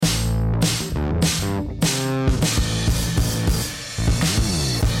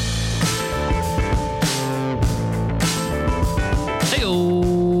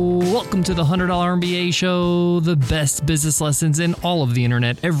Welcome to the $100 MBA Show, the best business lessons in all of the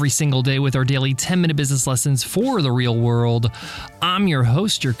internet every single day with our daily 10-minute business lessons for the real world. I'm your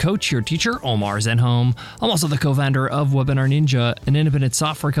host, your coach, your teacher, Omar Zenhom. I'm also the co-founder of Webinar Ninja, an independent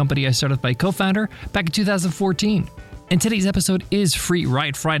software company I started with my co-founder back in 2014. And today's episode is Free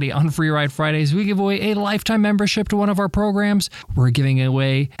Ride Friday. On Free Ride Fridays, we give away a lifetime membership to one of our programs. We're giving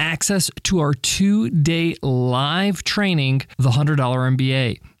away access to our 2-day live training, the $100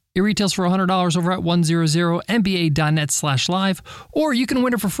 MBA. It retails for $100 over at 100mba.net/live, or you can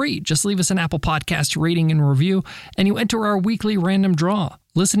win it for free. Just leave us an Apple Podcast rating and review, and you enter our weekly random draw.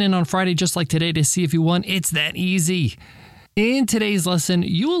 Listen in on Friday just like today to see if you won. It's that easy. In today's lesson,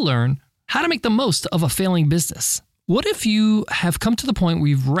 you will learn how to make the most of a failing business. What if you have come to the point where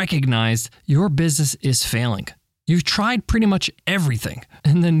you've recognized your business is failing? You've tried pretty much everything,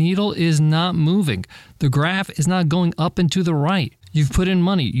 and the needle is not moving. The graph is not going up and to the right. You've put in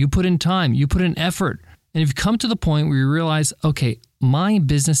money, you put in time, you put in effort, and you've come to the point where you realize, okay, my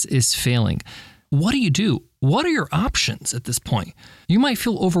business is failing. What do? What are your options at this point? You might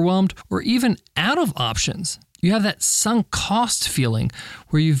feel overwhelmed or even out of options. You have that sunk cost feeling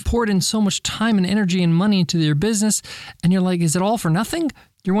where you've poured in so much time and energy and money into your business, and you're like, is it all for nothing?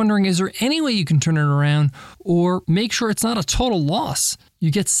 You're wondering, is there any way you can turn it around or make sure it's not a total loss?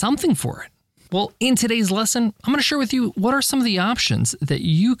 You get something for it. Well, in today's lesson, I'm going to share with you what are some of the options that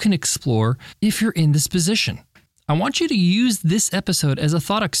you can explore if you're in this position. I want you to use this episode as a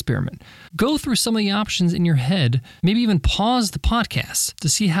thought experiment. Go through some of the options in your head, maybe even pause the podcast to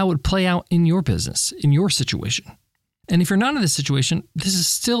see how it would play out in your business, in your situation. And if you're not in this situation, this is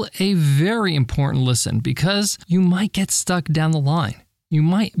still a very important listen because you might get stuck down the line. You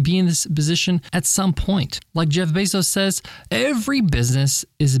might be in this position at some point. Like Jeff Bezos says, every business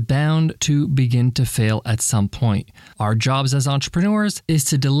is bound to begin to fail at some point. Our jobs as entrepreneurs is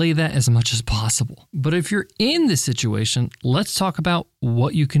to delay that as much as possible. But if you're in this situation, let's talk about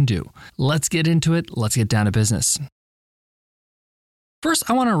what you can do. Let's get into it. Let's get down to business. First,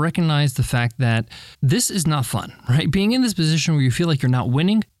 I want to recognize the fact that this is not fun, right? Being in this position where you feel like you're not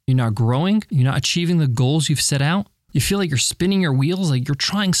winning, you're not growing, you're not achieving the goals you've set out. You feel like you're spinning your wheels, like you're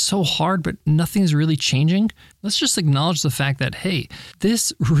trying so hard, but nothing's really changing. Let's just acknowledge the fact that, hey,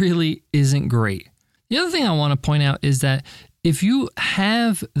 this really isn't great. The other thing I want to point out is that if you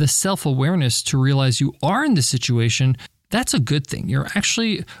have the self-awareness to realize you are in this situation, that's a good thing. You're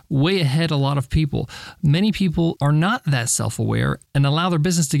actually way ahead a lot of people. Many people are not that self-aware and allow their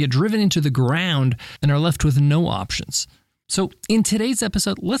business to get driven into the ground and are left with no options. So in today's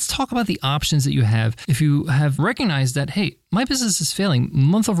episode, let's talk about the options that you have if you have recognized that, hey, my business is failing.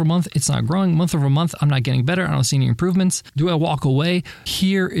 Month over month, it's not growing. Month over month, I'm not getting better. I don't see any improvements. Do I walk away?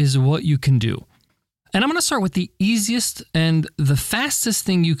 Here is what you can do. And I'm going to start with the easiest and the fastest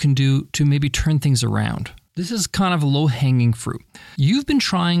thing you can do to maybe turn things around. This is kind of low-hanging fruit. You've been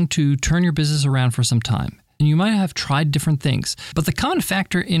trying to turn your business around for some time. And you might have tried different things, but the common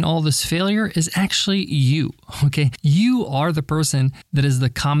factor in all this failure is actually you, okay? You are the person that is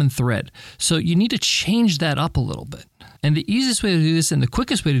the common thread. So you need to change that up a little bit. And the easiest way to do this and the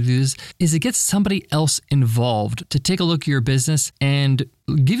quickest way to do this is to get somebody else involved to take a look at your business and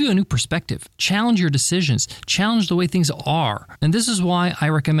give you a new perspective, challenge your decisions, challenge the way things are. And this is why I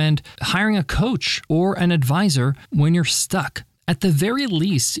recommend hiring a coach or an advisor when you're stuck. At the very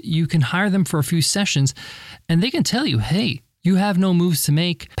least, you can hire them for a few sessions and they can tell you, hey, you have no moves to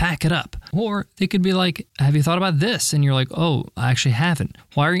make, pack it up. Or they could be like, have you thought about this? And you're like, oh, I actually haven't.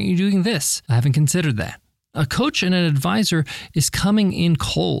 Why aren't you doing this? I haven't considered that. A coach and an advisor is coming in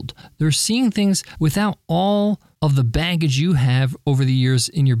cold. They're seeing things without all of the baggage you have over the years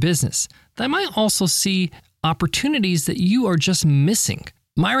in your business. They might also see opportunities that you are just missing.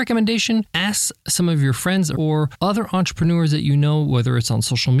 My recommendation, ask some of your friends or other entrepreneurs that you know, whether it's on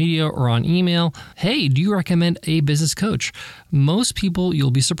social media or on email, hey, do you recommend a business coach? Most people,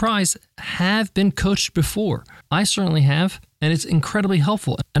 you'll be surprised, have been coached before. I certainly have, and it's incredibly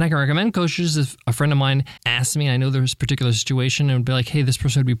helpful. And I can recommend coaches if a friend of mine asks me, I know there's a particular situation, and be like, hey, this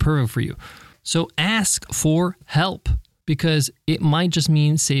person would be perfect for you. So ask for help because it might just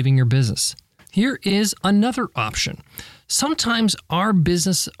mean saving your business. Here is another option. Sometimes our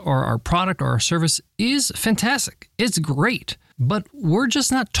business or our product or our service is fantastic. It's great, but we're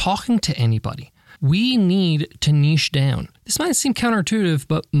just not talking to anybody. We need to niche down. This might seem counterintuitive,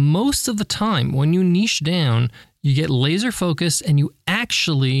 but most of the time when you niche down, you get laser focused and you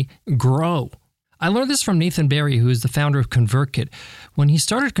actually grow. I learned this from Nathan Barry, who is the founder of ConvertKit. When he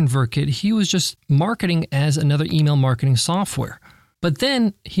started ConvertKit, he was just marketing as another email marketing software. But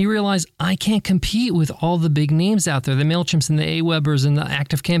then he realized, I can't compete with all the big names out there, the MailChimps and the AWebers and the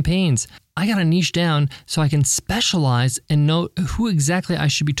ActiveCampaigns. I got to niche down so I can specialize and know who exactly I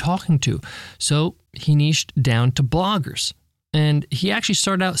should be talking to. So he niched down to bloggers. And he actually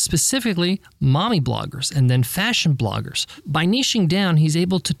started out specifically mommy bloggers and then fashion bloggers. By niching down, he's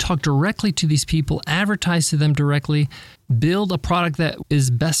able to talk directly to these people, advertise to them directly, build a product that is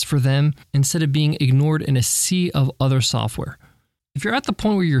best for them instead of being ignored in a sea of other software. If you're at the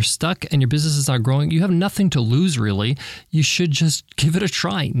point where you're stuck and your business is not growing, you have nothing to lose really. You should just give it a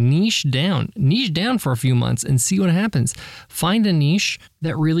try. Niche down for a few months and see what happens. Find a niche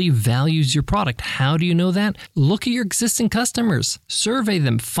that really values your product. How do you know that? Look at your existing customers, survey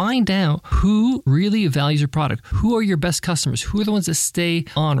them, find out who really values your product. Who are your best customers? Who are the ones that stay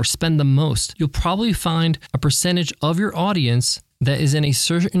on or spend the most? You'll probably find a percentage of your audience that is in a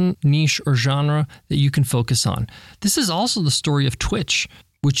certain niche or genre that you can focus on. This is also the story of Twitch,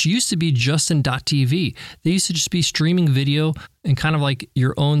 which used to be Justin.tv. They used to just be streaming video and kind of like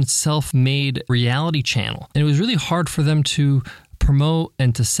your own self-made reality channel. And it was really hard for them to promote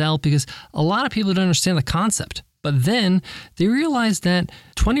and to sell because a lot of people don't understand the concept. But then they realized that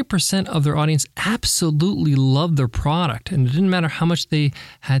 20% of their audience absolutely loved their product. And it didn't matter how much they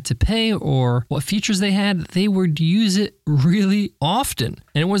had to pay or what features they had, they would use it really often.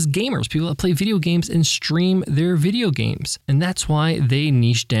 And it was gamers, people that play video games and stream their video games. And that's why they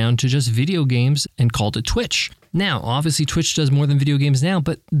niched down to just video games and called it Twitch. Now, obviously, Twitch does more than video games now,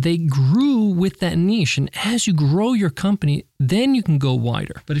 but they grew with that niche. And as you grow your company, then you can go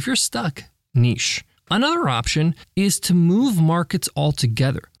wider. But if you're stuck, niche. Another option is to move markets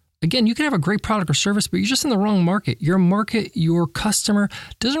altogether. Again, you can have a great product or service, but you're just in the wrong market. Your market, your customer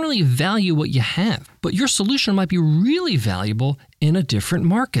doesn't really value what you have, but your solution might be really valuable in a different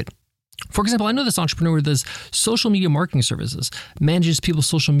market. For example, I know this entrepreneur who does social media marketing services, manages people's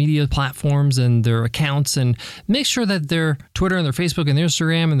social media platforms and their accounts and makes sure that their Twitter and their Facebook and their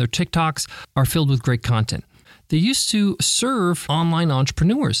Instagram and their TikToks are filled with great content. They used to serve online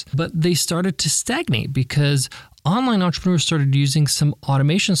entrepreneurs, but they started to stagnate because online entrepreneurs started using some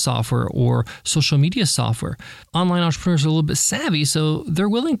automation software or social media software. Online entrepreneurs are a little bit savvy, so they're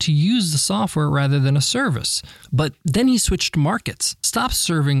willing to use the software rather than a service. But then he switched markets, stopped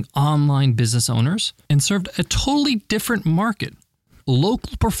serving online business owners, and served a totally different market.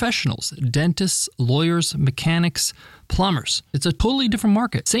 Local professionals, dentists, lawyers, mechanics, plumbers. It's a totally different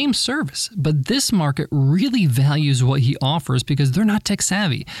market. Same service, but this market really values what he offers because they're not tech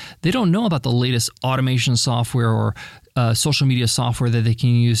savvy. They don't know about the latest automation software or social media software that they can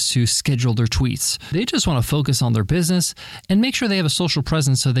use to schedule their tweets. They just want to focus on their business and make sure they have a social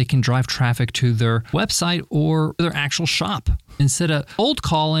presence so they can drive traffic to their website or their actual shop. Instead of cold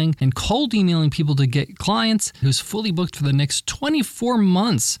calling and cold emailing people to get clients who's fully booked for the next 24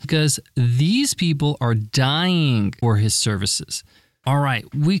 months because these people are dying for his services. All right,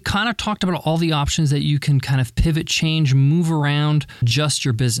 we kind of talked about all the options that you can kind of pivot, change, move around, adjust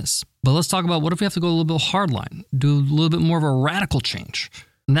your business. But let's talk about what if we have to go a little bit hardline, do a little bit more of a radical change.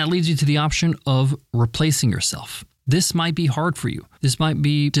 And that leads you to the option of replacing yourself. This might be hard for you. This might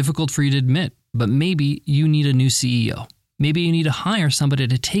be difficult for you to admit, but maybe you need a new CEO. Maybe you need to hire somebody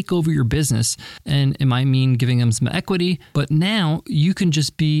to take over your business, and it might mean giving them some equity, but now you can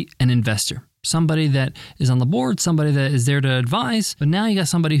just be an investor. Somebody that is on the board, somebody that is there to advise, but now you got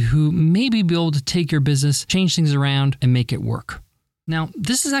somebody who maybe be able to take your business, change things around, and make it work. Now,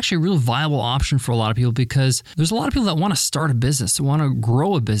 this is actually a real viable option for a lot of people because there's a lot of people that want to start a business, want to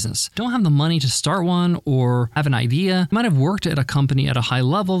grow a business, don't have the money to start one or have an idea, might have worked at a company at a high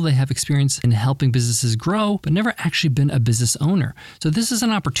level, they have experience in helping businesses grow, but never actually been a business owner. So this is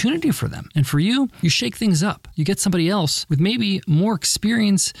an opportunity for them. And for you, you shake things up. You get somebody else with maybe more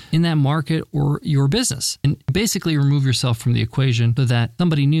experience in that market or your business and basically remove yourself from the equation so that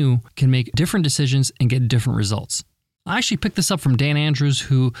somebody new can make different decisions and get different results. I actually picked this up from Dan Andrews,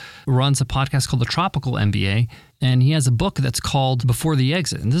 who runs a podcast called The Tropical MBA, and he has a book that's called Before the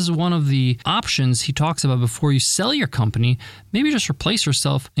Exit. And this is one of the options he talks about before you sell your company. Maybe just replace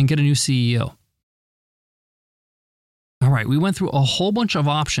yourself and get a new CEO. All right, we went through a whole bunch of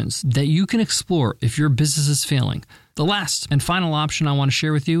options that you can explore if your business is failing. The last and final option I want to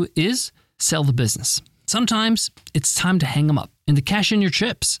share with you is sell the business. Sometimes it's time to hang them up and to cash in your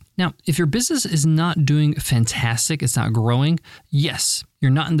chips. Now, if your business is not doing fantastic, it's not growing, yes,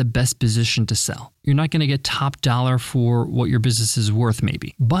 you're not in the best position to sell. You're not going to get top dollar for what your business is worth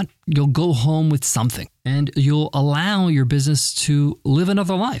maybe, but you'll go home with something and you'll allow your business to live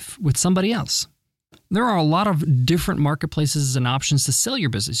another life with somebody else. There are a lot of different marketplaces and options to sell your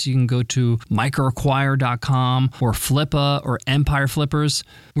business. You can go to microacquire.com or Flippa or Empire Flippers,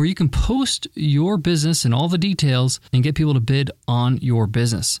 where you can post your business and all the details and get people to bid on your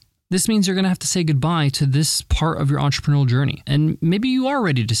business. This means you're going to have to say goodbye to this part of your entrepreneurial journey. And maybe you are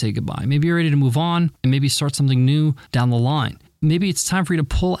ready to say goodbye. Maybe you're ready to move on and maybe start something new down the line. Maybe it's time for you to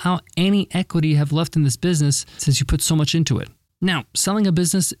pull out any equity you have left in this business since you put so much into it. Now, selling a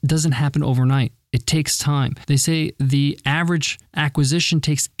business doesn't happen overnight. It takes time. They say the average acquisition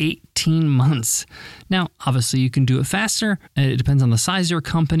takes 18 months. Now, obviously, you can do it faster. It depends on the size of your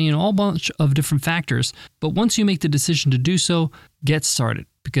company and a whole bunch of different factors. But once you make the decision to do so, get started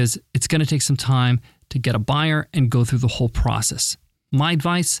because it's going to take some time to get a buyer and go through the whole process. My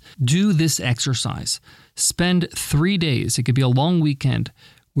advice, do this exercise. Spend 3 days. It could be a long weekend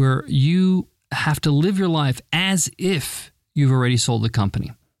where you have to live your life as if you've already sold the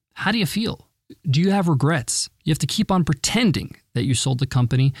company. How do you feel? Do you have regrets? You have to keep on pretending that you sold the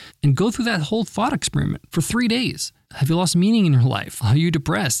company and go through that whole thought experiment for 3 days. Have you lost meaning in your life? Are you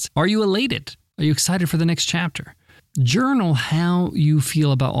depressed? Are you elated? Are you excited for the next chapter? Journal how you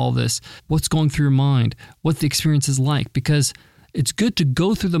feel about all this, what's going through your mind, what the experience is like, because it's good to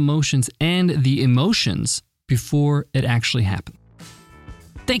go through the motions and the emotions before it actually happens.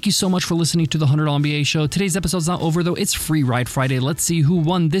 Thank you so much for listening to the $100 MBA show. Today's episode's not over though. It's Free Ride Friday. Let's see who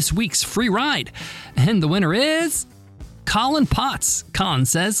won this week's free ride. And the winner is Colin Potts. Colin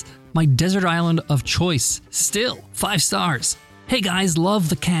says, my desert island of choice. Still 5 stars. Hey guys, love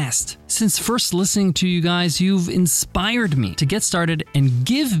the cast. Since first listening to you guys, you've inspired me to get started and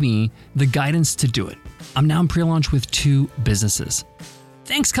give me the guidance to do it. I'm now in pre-launch with 2 businesses.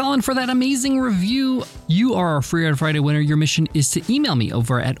 Thanks, Colin, for that amazing review. You are our Free Ride Friday winner. Your mission is to email me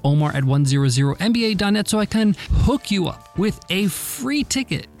over at omar@100mba.net so I can hook you up with a free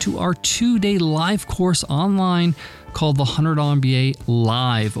ticket to our 2-day live course online called the $100 MBA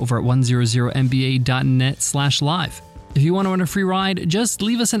Live over at 100mba.net/live. If you want to win a free ride, just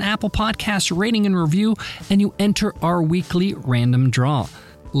leave us an Apple Podcast rating and review, and you enter our weekly random draw.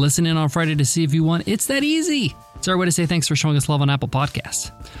 Listen in on Friday to see if you won. It's that easy. It's our way to say thanks for showing us love on Apple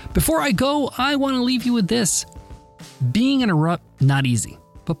Podcasts. Before I go, I want to leave you with this. Being in a rut, not easy.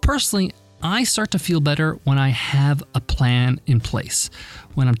 But personally, I start to feel better when I have a plan in place,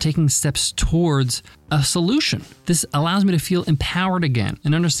 when I'm taking steps towards a solution. This allows me to feel empowered again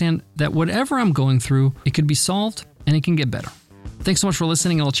and understand that whatever I'm going through, it could be solved and it can get better. Thanks so much for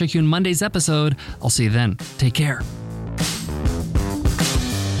listening. I'll check you in Monday's episode. I'll see you then. Take care.